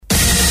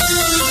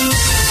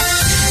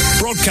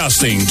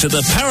Broadcasting to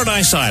the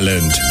Paradise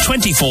Island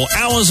 24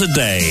 hours a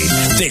day.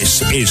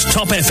 This is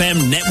Top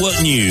FM Network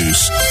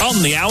News.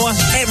 On the hour,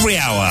 every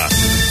hour.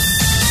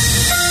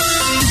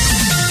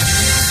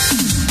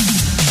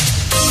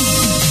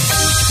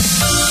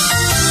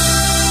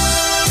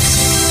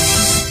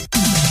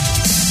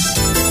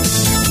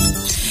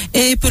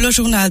 Et pour le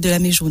journal de la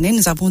mi-journée,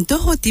 nous avons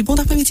Dorothée. Bon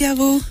après-midi à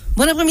vous.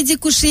 Bon après-midi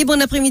couché, bon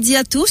après-midi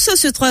à tous.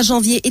 Ce 3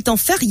 janvier étant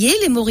férié,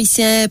 les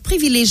Mauriciens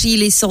privilégient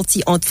les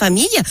sorties entre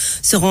familles,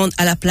 se rendent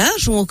à la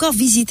plage ou encore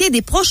visiter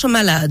des proches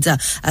malades.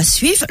 À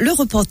suivre le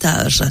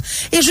reportage.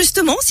 Et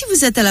justement, si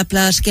vous êtes à la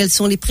plage, quelles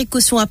sont les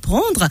précautions à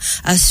prendre?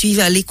 À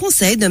suivre les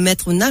conseils d'un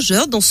maître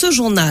nageur dans ce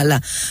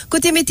journal.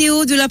 Côté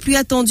météo, de la pluie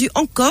attendue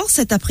encore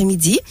cet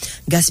après-midi.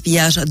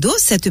 Gaspillage d'eau,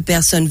 7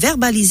 personnes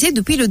verbalisées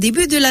depuis le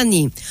début de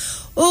l'année.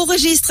 Au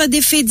registre des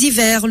faits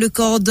divers, le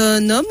corps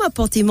d'un homme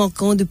porté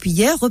manquant depuis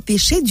hier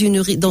repêché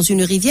dans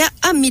une rivière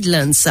à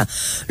Midlands.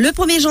 Le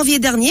 1er janvier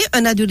dernier,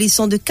 un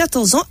adolescent de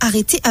 14 ans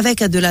arrêté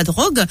avec de la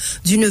drogue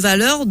d'une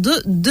valeur de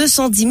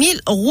 210 000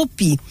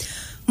 roupies.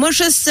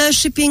 Mauritius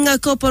Shipping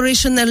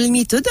Corporation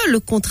Limited,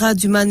 le contrat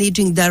du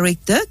Managing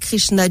Director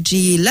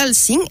Krishnaji Lal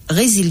Singh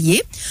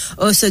résilié.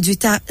 Hausse du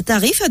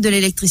tarif de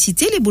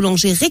l'électricité, les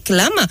boulangers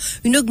réclament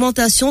une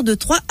augmentation de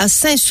 3 à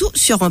 5 sous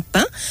sur un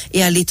pain.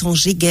 Et à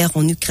l'étranger, guerre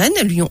en Ukraine,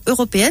 l'Union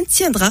européenne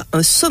tiendra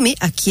un sommet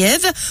à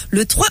Kiev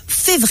le 3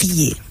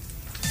 février.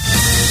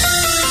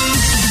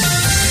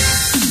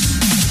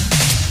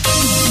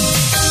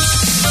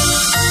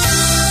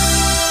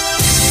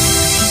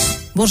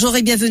 Bonjour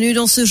et bienvenue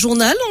dans ce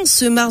journal. En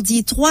ce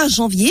mardi 3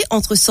 janvier,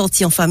 entre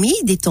sorties en famille,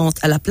 détente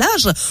à la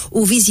plage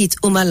ou visite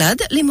aux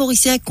malades, les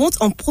Mauriciens comptent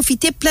en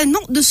profiter pleinement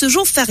de ce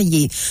jour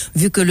férié.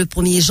 Vu que le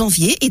 1er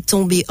janvier est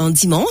tombé un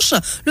dimanche,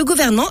 le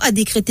gouvernement a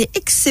décrété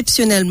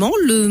exceptionnellement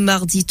le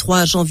mardi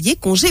 3 janvier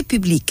congé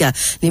public.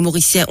 Les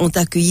Mauriciens ont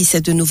accueilli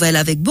cette nouvelle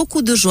avec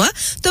beaucoup de joie.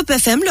 Top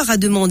FM leur a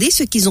demandé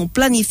ce qu'ils ont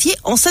planifié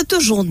en cette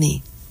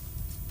journée.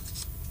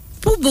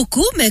 Pour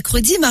beaucoup,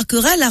 mercredi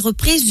marquera la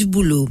reprise du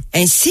boulot.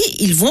 Ainsi,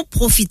 ils vont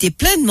profiter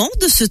pleinement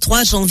de ce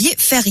 3 janvier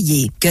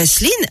férié.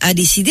 Ghislaine a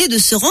décidé de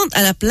se rendre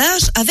à la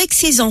plage avec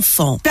ses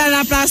enfants. À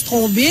la plage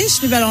trop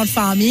biche, nous allons en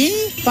famille.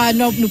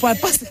 Nous pouvons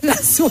passer la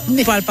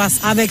journée, nous passer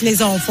avec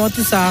les enfants,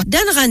 tout ça. Dan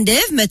Randev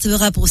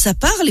mettra pour sa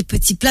part les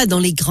petits plats dans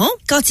les grands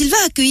quand il va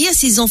accueillir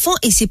ses enfants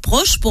et ses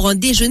proches pour un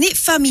déjeuner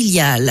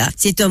familial.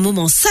 C'est un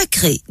moment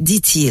sacré,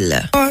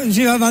 dit-il.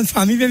 Je vais avoir une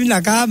famille, je vais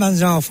venir là,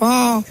 mes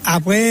enfants.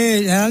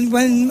 Après,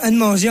 on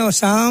manger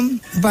ensemble,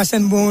 on passe un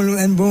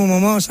bon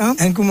moment ensemble.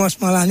 Un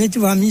commencement l'année, tout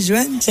va m'y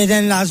joindre. C'est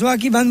dans la joie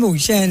qui va nous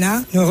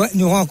hein.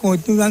 Nous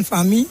rencontrons dans la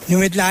famille, nous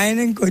mettons la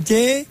haine d'un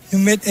côté, nous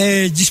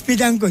mettons dispute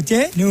d'un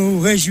côté, nous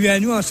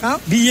réjouissons ensemble.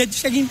 Billet tout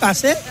ce qui nous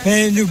passait,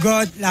 mais nous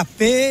gardons la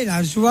paix,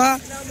 la joie,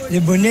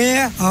 le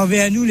bonheur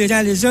envers nous les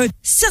uns les autres.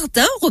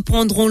 Certains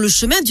reprendront le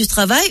chemin du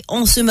travail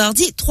en ce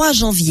mardi 3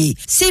 janvier.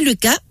 C'est le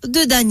cas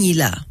de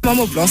Daniela.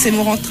 Mon plan, c'est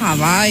mon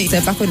travail.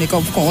 C'est pas qu'on est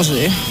comme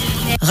congé.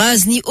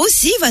 Razni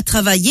aussi va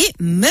travailler,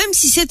 même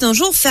si c'est un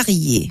jour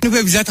férié. Nous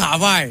pouvons bien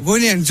travailler. Vous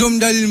êtes un homme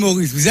de l'île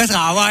Maurice. Vous êtes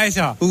travailler,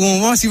 ça. Vous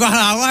comprenez, si vous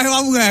travaillez,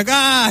 vous vous un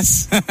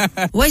casse.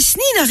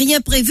 Wesley n'a rien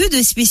prévu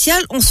de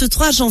spécial en ce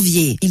 3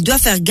 janvier. Il doit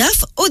faire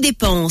gaffe aux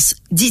dépenses,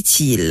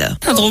 dit-il.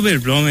 Pas trop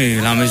bel plan, mais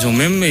la maison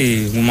même, mais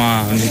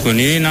nous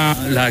connaissons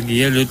la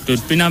guerre, le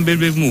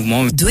bel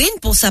mouvement. Dwayne,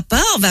 pour sa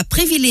part, va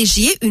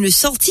privilégier une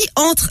sortie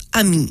entre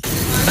amis.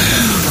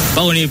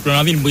 Pas on est plein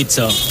envie de brûler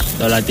ça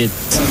dans la tête.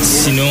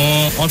 Sinon,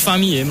 en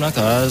famille, même la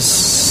case.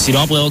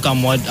 Sinon,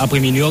 après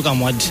minuit, aucun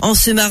mois. En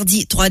ce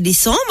mardi 3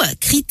 décembre,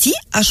 Kriti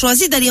a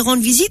choisi d'aller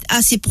rendre visite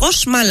à ses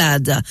proches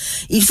malades.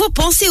 Il faut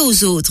penser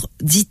aux autres,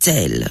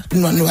 dit-elle.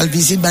 Nous allons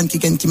visiter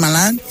quelqu'un qui est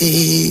malade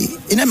et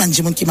il y a des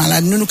gens qui sont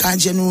malades. Nous pouvons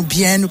dire nous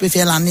bien, nous pouvons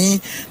faire l'année,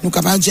 nous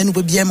pouvons dire nous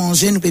pouvons bien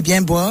manger, nous pouvons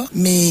bien boire,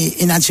 mais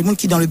il y a des gens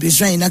qui sont dans le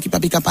besoin, il y en a qui ne sont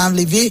pas capables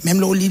de lever, même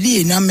le Lili,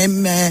 il y en a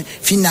même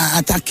fin à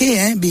attaquer,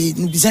 hein, mais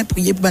nous besoin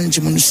prier pour les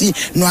gens aussi.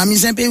 Nous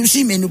amusons un peu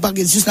aussi, mais nous pas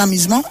juste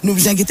l'amusement, nous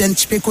besoin quitter un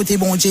petit peu côté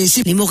bon Dieu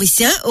ici. Les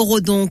Mauriciens auront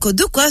donc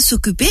de quoi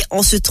s'occuper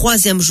en ce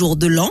 3e jour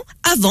de l'an,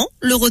 avant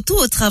le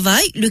retour au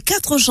travail le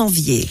 4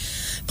 janvier.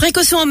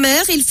 Précaution en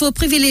mer, il faut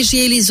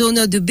privilégier les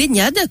zones de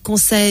baignade,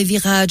 conseil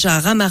virage à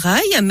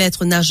Ramarai,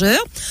 maître nageur.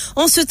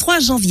 En ce 3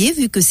 janvier,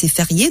 vu que c'est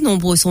férié,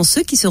 nombreux sont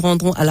ceux qui se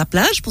rendront à la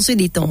plage pour se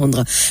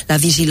détendre. La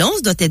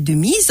vigilance doit être de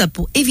mise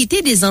pour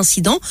éviter des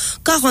incidents,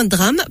 car un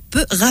drame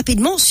peut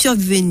rapidement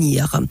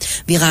survenir.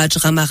 Virage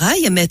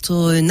Ramarai,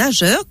 maître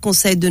nageur,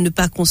 conseille de ne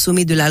pas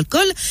consommer de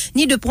l'alcool,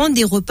 ni de prendre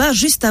des repas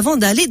juste avant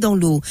d'aller dans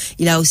l'eau.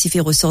 Il a aussi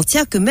fait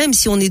ressortir que même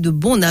si on est de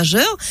bons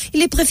nageurs,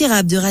 il est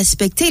préférable de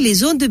respecter les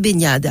zones de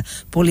baignade.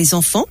 Pour les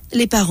enfants,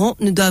 les parents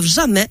ne doivent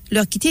jamais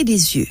leur quitter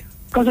des yeux.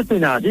 Quand je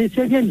pénage,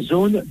 c'est bien une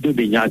zone de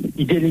baignade.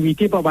 Il est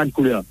délimité par une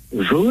couleur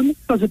jaune.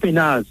 Quand je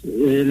pénage,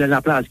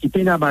 la place qui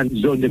pénage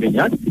une zone de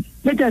baignade,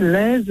 mettez un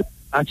l'aise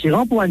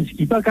attirant pour un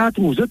ski pas qu'à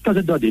trouver quand je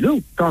dois de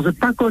l'eau. Quand je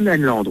ne connais pas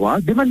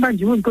l'endroit, demande-moi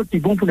du monde qui est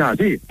bon pour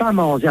nager. Pas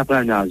manger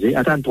après nager,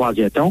 attendre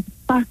 3e temps.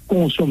 pas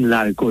consommer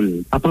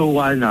l'alcool après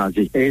avoir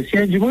nager. Et si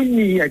un du monde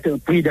est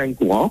pris d'un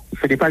courant,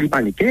 il ne faut pas lui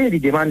paniquer,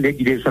 il demande l'aide,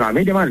 il est sur la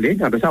main, il demande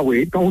l'aide, ça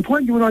oui. Quand on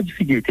trouve du monde en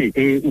difficulté,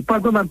 et ou pas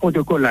comme un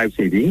protocole life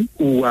saving,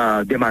 ou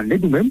demande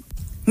l'aide nous-mêmes.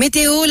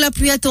 Météo, la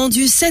pluie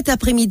attendue cet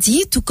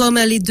après-midi, tout comme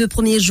les 2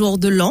 premiers jours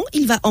de l'an.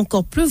 Il va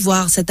encore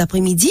pleuvoir cet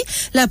après-midi.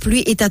 La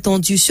pluie est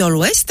attendue sur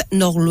l'ouest,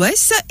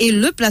 nord-ouest et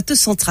le plateau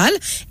central.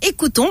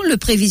 Écoutons le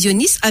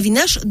prévisionniste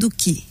Avinash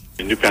Douki.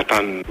 Nous peut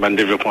attendre un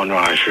développement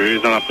nuageux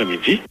dans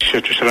l'après-midi,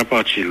 surtout sur la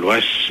partie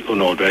l'ouest, au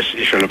nord-ouest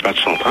et sur le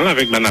plateau central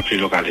avec la pluie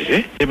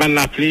localisée. Et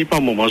la pluie,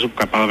 par moments, sont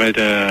capables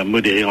de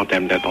modérer en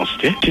termes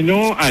d'intensité.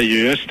 Sinon,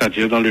 ailleurs,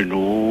 c'est-à-dire dans le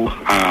nord,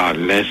 à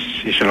l'est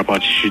et sur la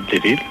partie sud de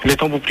l'île, les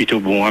temps vont plutôt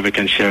bon avec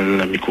un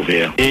ciel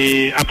mi-couvert.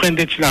 Et après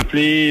la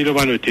pluie, on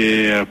va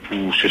noter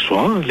pour ce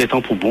soir, les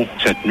temps pour bon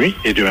cette nuit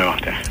et demain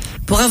matin.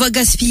 Pour avoir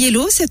gaspillé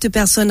l'eau, cette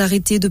personne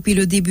arrêtée depuis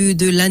le début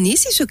de l'année,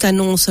 c'est ce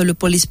qu'annonce le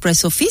Police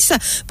Press Office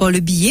par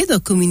le biais d'un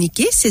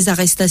communiqué. Ces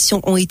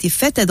arrestations ont été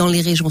faites dans les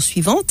régions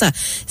suivantes: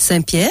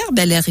 Saint-Pierre,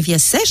 Bel-Air,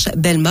 Rivière-Sèche,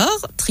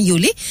 Bellemare,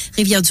 Triolet,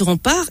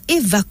 Rivière-du-Rempart et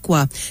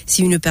Vaqua.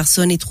 Si une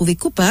personne est trouvée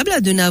coupable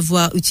de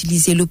n'avoir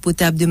utilisé l'eau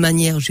potable de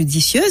manière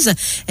judicieuse,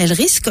 elle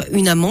risque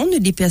une amende ne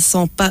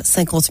dépassant pas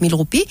 50 000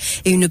 roupies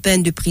et une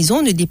peine de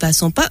prison ne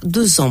dépassant pas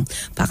 2 ans.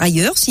 Par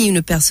ailleurs, si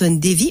une personne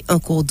dévie un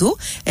cours d'eau,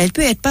 elle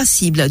peut être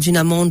passible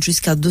d'une amende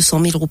jusqu'à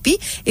 200 000 roupies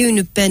et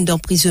une peine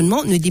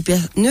d'emprisonnement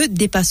ne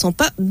dépassant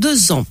pas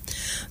 2 ans.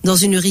 Dans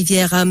une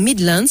rivière à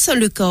Midlands,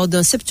 le corps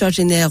d'un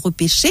septuagénaire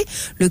repêché,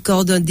 le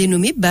corps d'un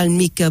dénommé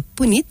Balmik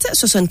Punit,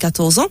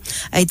 74 ans,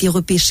 a été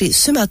repêché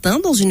ce matin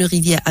dans une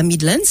rivière à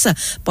Midlands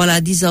par la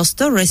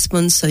Disaster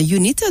Response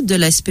Unit de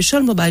la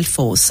Special Mobile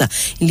Force.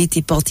 Il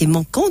était porté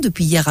manquant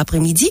depuis hier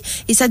après-midi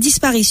et sa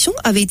disparition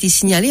avait été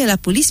signalée à la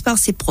police par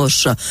ses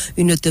proches.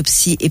 Une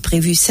autopsie est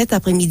prévue cet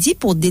après-midi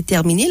pour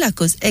déterminer la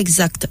cause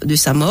exacte de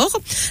sa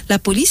mort. La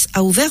police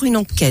a ouvert une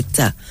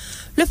enquête.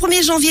 Le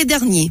 1er janvier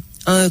dernier,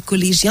 un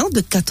collégien de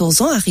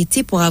 14 ans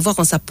arrêté pour avoir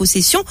en sa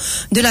possession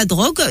de la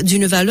drogue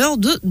d'une valeur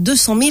de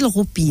 200 000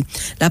 roupies.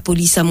 La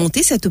police a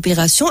monté cette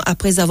opération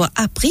après avoir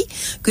appris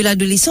que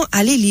l'adolescent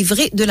allait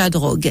livrer de la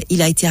drogue.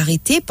 Il a été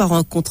arrêté par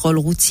un contrôle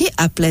routier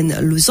à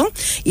Plaine-Lezan.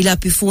 Il a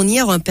pu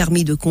fournir un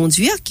permis de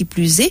conduire. Qui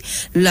plus est,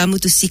 la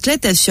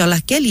motocyclette sur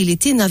laquelle il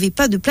était n'avait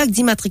pas de plaque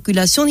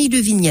d'immatriculation ni de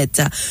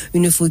vignette.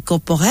 Une fouille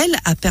corporelle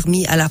a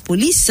permis à la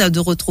police de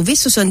retrouver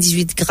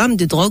 78 grammes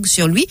de drogue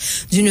sur lui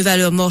d'une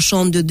valeur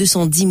marchande de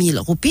 210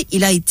 000 roupies.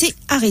 Il a été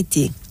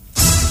arrêté.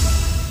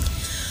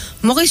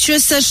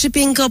 Mauritius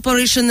Shipping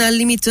Corporation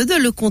Limited,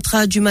 le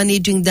contrat du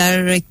Managing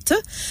Director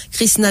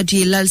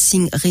Krishnaji Lal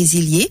Singh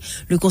résilié.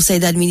 Le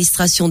conseil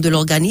d'administration de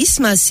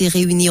l'organisme s'est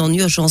réuni en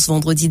urgence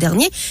vendredi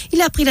dernier.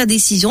 Il a pris la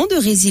décision de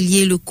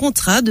résilier le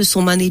contrat de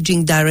son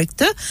Managing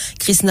Director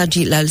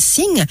Krishnaji Lal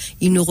Singh.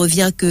 Il ne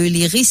revient que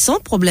les récents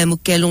problèmes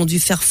auxquels ont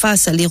dû faire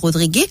face les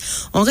Rodriguez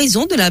en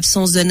raison de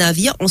l'absence d'un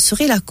navire en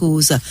serait la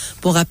cause.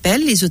 Pour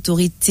rappel, les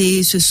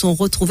autorités se sont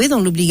retrouvées dans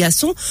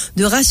l'obligation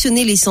de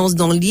rationner l'essence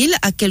dans l'île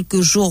à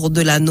quelques jours de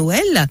la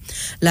Noël.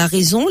 La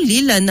raison,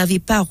 l'île n'avait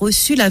pas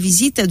reçu la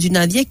visite du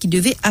navire qui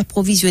devait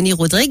approvisionner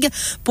Rodrigue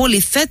pour les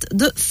fêtes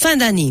de fin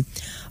d'année.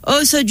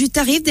 Hausse du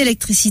tarif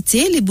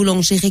d'électricité, les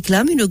boulangers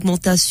réclament une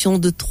augmentation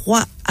de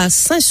 3 à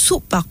 5 sous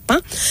par pain.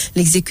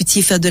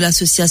 L'exécutif de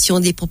l'association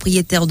des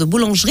propriétaires de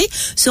boulangeries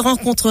se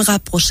rencontrera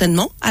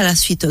prochainement, à la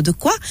suite de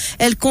quoi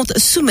elle compte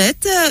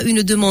soumettre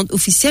une demande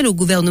officielle au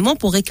gouvernement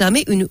pour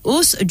réclamer une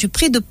hausse du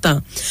prix de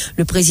pain.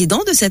 Le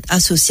président de cette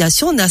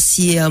association,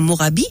 Nassir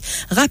Morabi,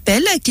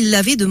 rappelle qu'il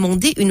avait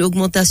demandé une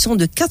augmentation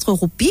de 4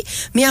 roupies,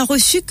 mais a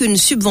reçu qu'une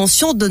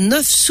subvention de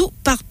 9 sous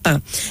par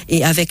pain.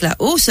 Et avec la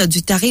hausse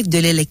du tarif de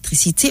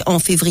l'électricité en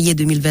février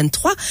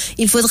 2023,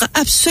 il faudra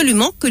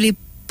absolument que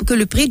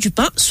le prix du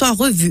pain soit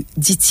revu,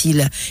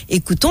 dit-il.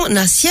 Écoutons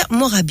Nassir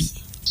Morabi.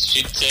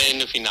 Suite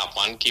nous finissons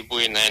apprendre qu'il y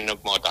a une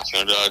augmentation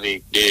de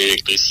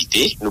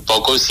l'électricité. Nous pas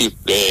aussi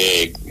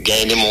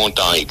gagner les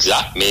montants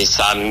exacts, mais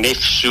ça 9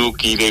 sous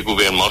que le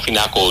gouvernement finit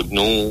accorde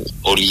nous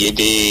au lieu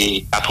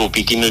des 4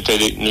 roupies qui nous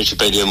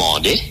peut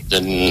demander.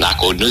 Nous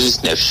accorde nous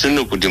 9 sous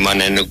nous pour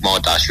demander une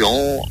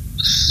augmentation.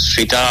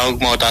 Suite à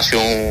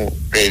l'augmentation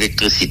de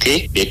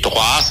l'électricité, de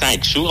 3 à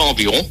 5 sous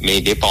environ, mais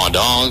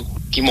dépendant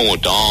qui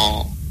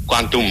montant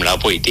quantum là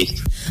pour été.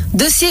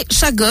 Dossier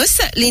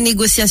Chagos, les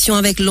négociations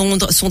avec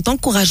Londres sont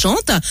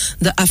encourageantes.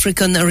 The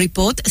African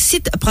Report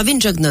cite Pravin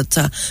Jugnauth.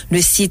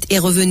 Le site est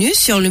revenu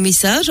sur le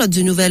message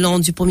du nouvel an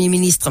du Premier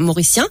ministre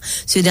mauricien.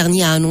 Ce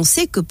dernier a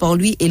annoncé que pour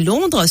lui et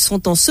Londres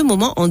sont en ce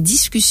moment en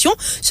discussion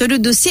sur le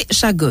dossier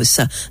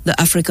Chagos. The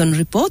African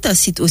Report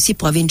cite aussi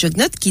Pravin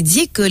Jugnauth qui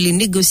dit que les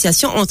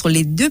négociations entre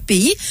les deux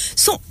pays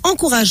sont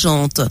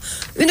encourageantes.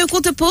 Une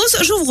courte pause,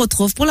 je vous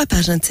retrouve pour la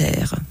page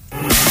inter.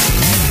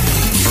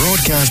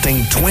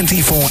 Broadcasting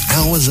 24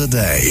 hours a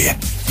day.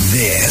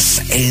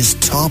 This is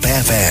Top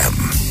FM.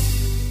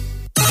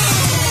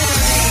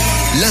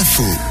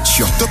 L'info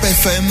sur Top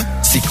FM,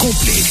 c'est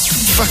complet,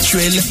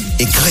 factuel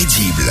et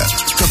crédible.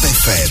 Top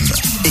FM,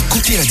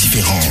 écoutez la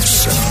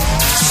différence.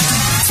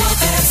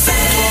 Top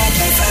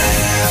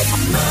FM,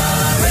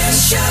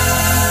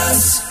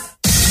 Mauritius.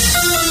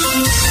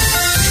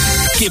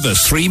 Give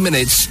us 3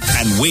 minutes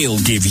and we'll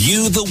give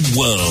you the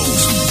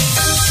world.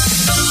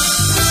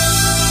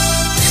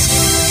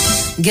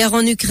 Guerre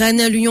en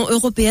Ukraine, l'Union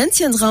européenne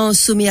tiendra un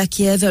sommet à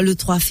Kiev le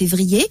 3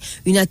 février.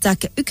 Une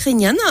attaque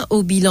ukrainienne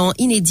au bilan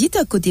inédit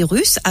à côté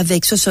russe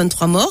avec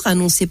 63 morts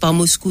annoncés par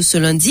Moscou ce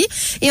lundi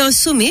et un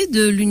sommet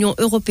de l'Union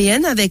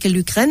européenne avec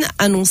l'Ukraine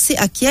annoncé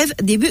à Kiev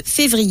début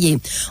février.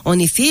 En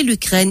effet,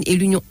 l'Ukraine et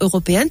l'Union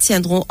européenne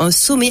tiendront un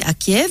sommet à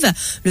Kiev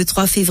le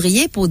 3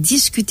 février pour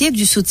discuter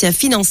du soutien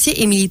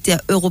financier et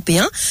militaire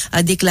européen,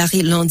 a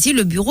déclaré lundi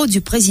le bureau du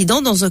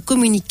président dans un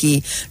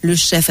communiqué. Le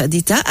chef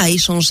d'État a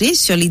échangé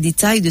sur les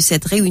détails de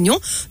cette réunion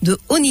de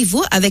haut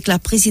niveau avec la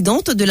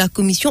présidente de la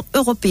Commission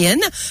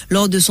européenne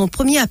lors de son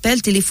premier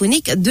appel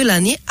téléphonique de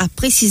l'année, a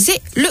précisé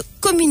le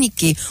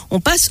communiqué. On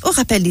passe au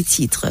rappel des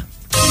titres.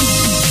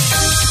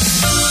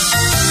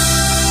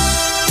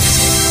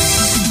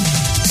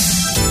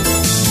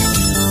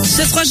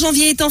 Ce 3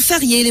 janvier étant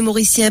férié, les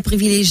Mauriciens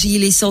privilégient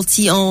les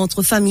sorties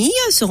entre familles,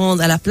 se rendent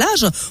à la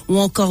plage ou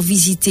encore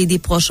visiter des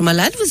proches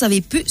malades. Vous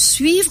avez pu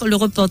suivre le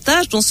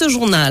reportage dans ce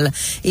journal.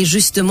 Et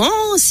justement,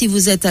 si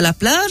vous êtes à la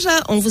plage,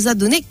 on vous a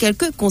donné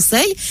quelques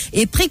conseils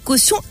et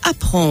précautions à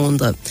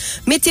prendre.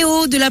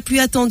 Météo, de la pluie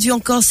attendue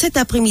encore cet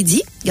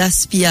après-midi.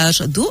 Gaspillage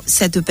d'eau,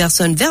 7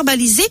 personnes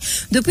verbalisées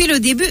depuis le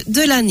début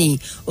de l'année.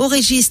 Au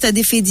registre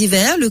des faits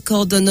divers, le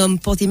corps d'un homme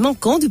porté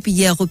manquant depuis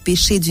hier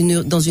repêché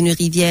dans une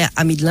rivière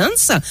à Midlands.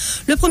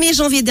 Le 1er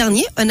janvier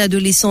dernier, un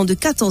adolescent de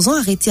 14 ans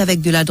arrêté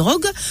avec de la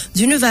drogue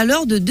d'une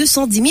valeur de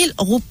 210 000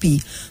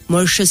 roupies.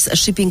 Mauritius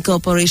Shipping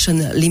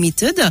Corporation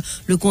Limited,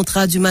 le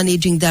contrat du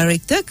Managing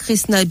Director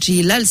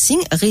Krishnaji Lal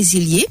Singh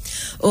résilié.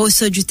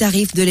 Hausse du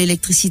tarif de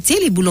l'électricité,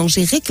 les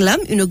boulangers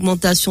réclament une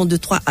augmentation de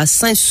 3 à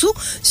 5 sous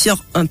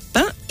sur un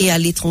pain. Et à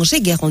l'étranger,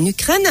 guerre en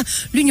Ukraine,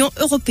 l'Union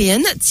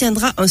européenne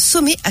tiendra un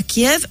sommet à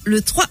Kiev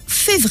le 3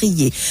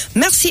 février.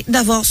 Merci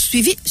d'avoir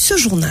suivi ce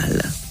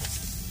journal.